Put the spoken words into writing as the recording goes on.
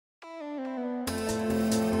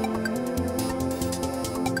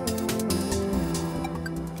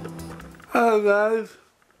Hello guys,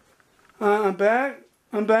 I'm back.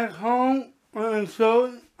 I'm back home, and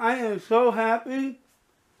I am so happy.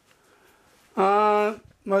 My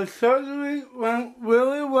surgery went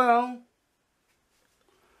really well.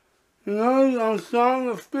 You know, I'm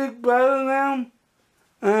starting to speak better now,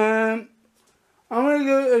 and I'm gonna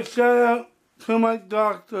give a shout out to my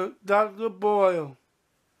doctor, Dr. Boyle.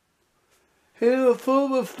 He had a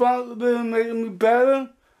full responsibility in making me better,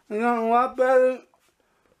 and gotten a lot better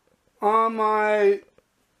on my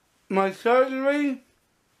surgery,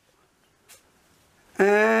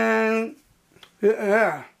 and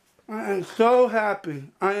yeah, I am so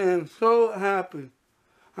happy. I am so happy.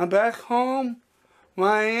 I'm back home where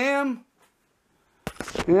I am.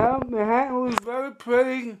 Yeah, Manhattan was very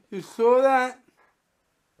pretty. You saw that.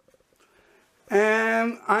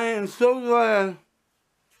 And I am so glad,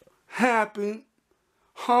 happy,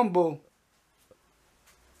 humble.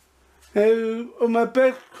 It was my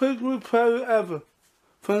best Christmas present ever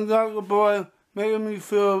from Dr. Boyle, making me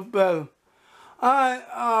feel better. Alright,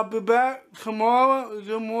 I'll be back tomorrow to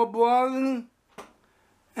do more blogging.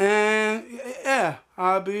 And yeah,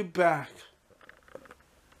 I'll be back.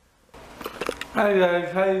 Hi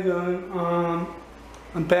guys, how you doing?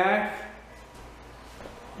 I'm back.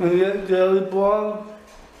 I get daily blog.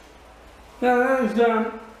 Yeah, that's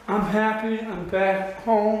done. I'm happy. I'm back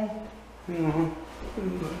home. You know,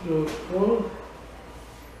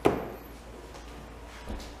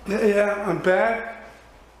 yeah, I'm back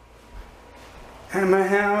at my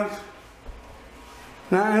house.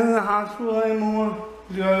 Not in the hospital anymore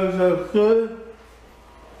because I'm good.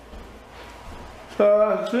 So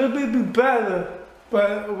I should be better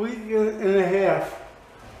by a week and a half.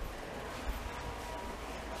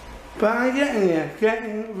 But I'm getting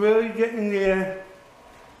there, really getting there.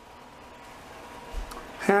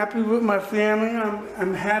 Happy with my family.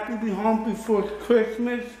 I'm happy to be home before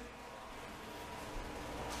Christmas.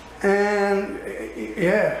 And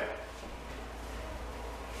yeah.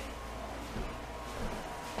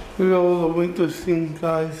 Look at all the winter scene,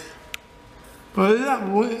 guys. But it's not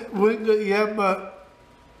winter yet, but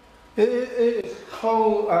it's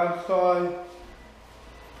cold outside.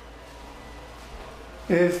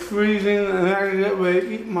 It's freezing and I gotta get ready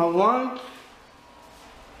to eat my lunch.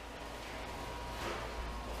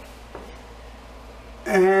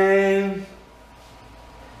 And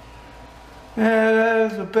yeah,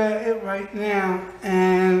 that is about it right now.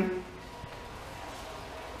 And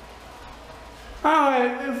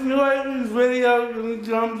alright, if you like this video, give me a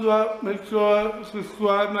thumbs up, make sure to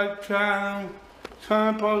subscribe to my channel,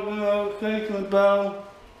 turn post notification bell.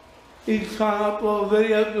 Each time I upload a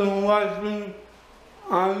video, you can watch me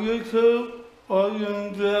on YouTube or you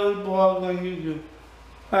can do a blog on YouTube.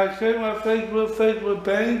 I check my Facebook,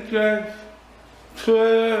 Benny Jacks,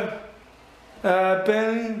 Twitter,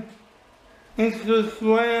 Benny,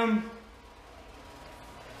 Instagram,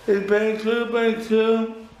 is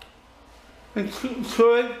Benny2, and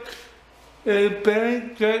Twitch is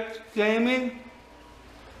Benny Jacks Gaming,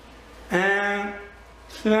 and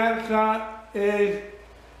Snapchat is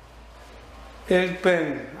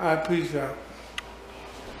Benny. I appreciate it.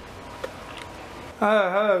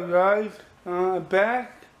 Hello guys, I'm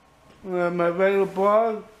back with my regular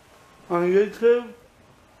blog on YouTube.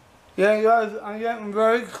 Yeah guys, I'm getting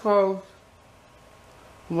very close.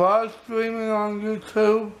 Live streaming on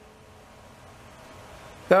YouTube.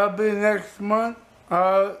 That'll be next month.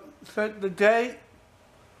 I'll set the date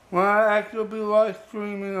when I actually be live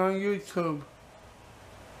streaming on YouTube.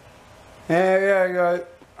 And yeah guys,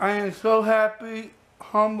 I am so happy,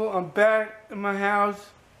 humble, I'm back in my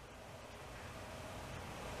house.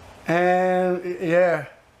 And yeah,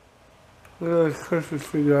 look at this Christmas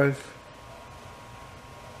tree, guys.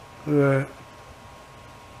 Look at that.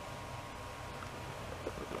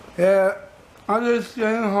 Yeah, I'm just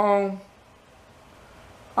staying home.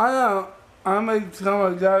 I make some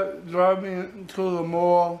of that drive me to the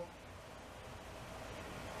mall.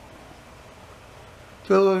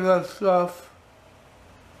 To look at stuff.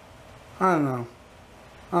 I don't know.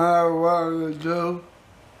 I have a lot to do.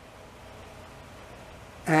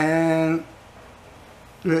 And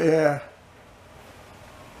yeah,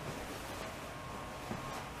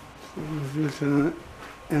 just in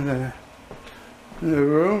the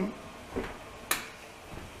room.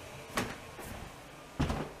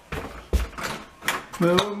 The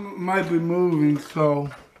room might be moving, so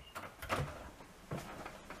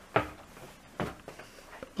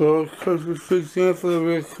the Christmas tree stand for the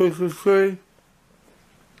red Christmas tree.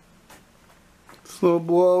 Slow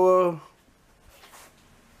blower.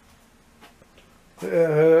 Yeah,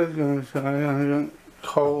 that's gonna shine.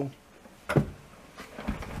 Cold.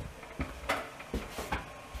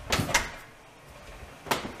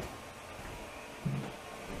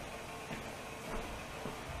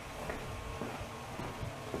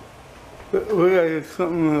 We gotta get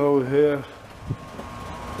something over here.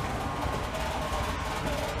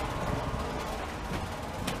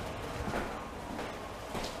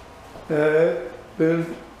 There's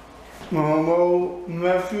my old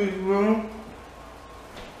nephew's room.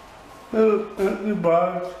 Little empty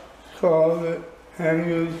box, closet,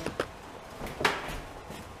 hangers,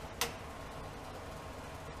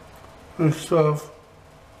 and stuff.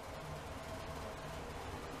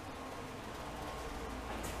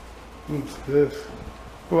 What's this?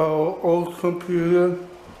 Well, old computer.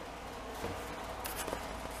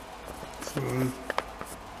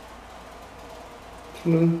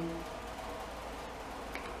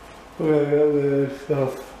 Whatever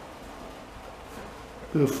stuff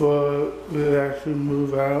before we actually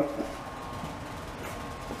move out.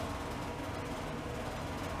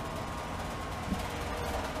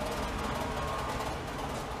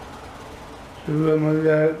 So when my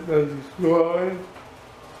dad does his drawing.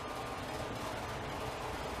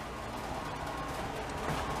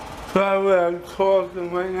 So I'm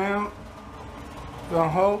talking right now. So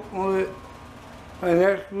hopefully by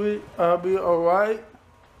next week I'll be alright.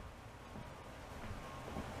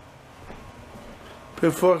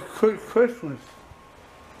 Before Christmas.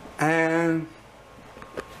 And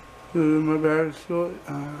my bad story.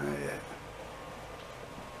 Yeah.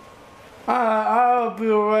 I'll be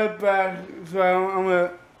right back. So I'm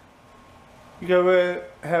gonna get ready,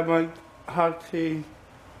 have my hot tea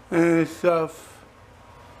and stuff.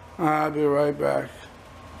 I'll be right back.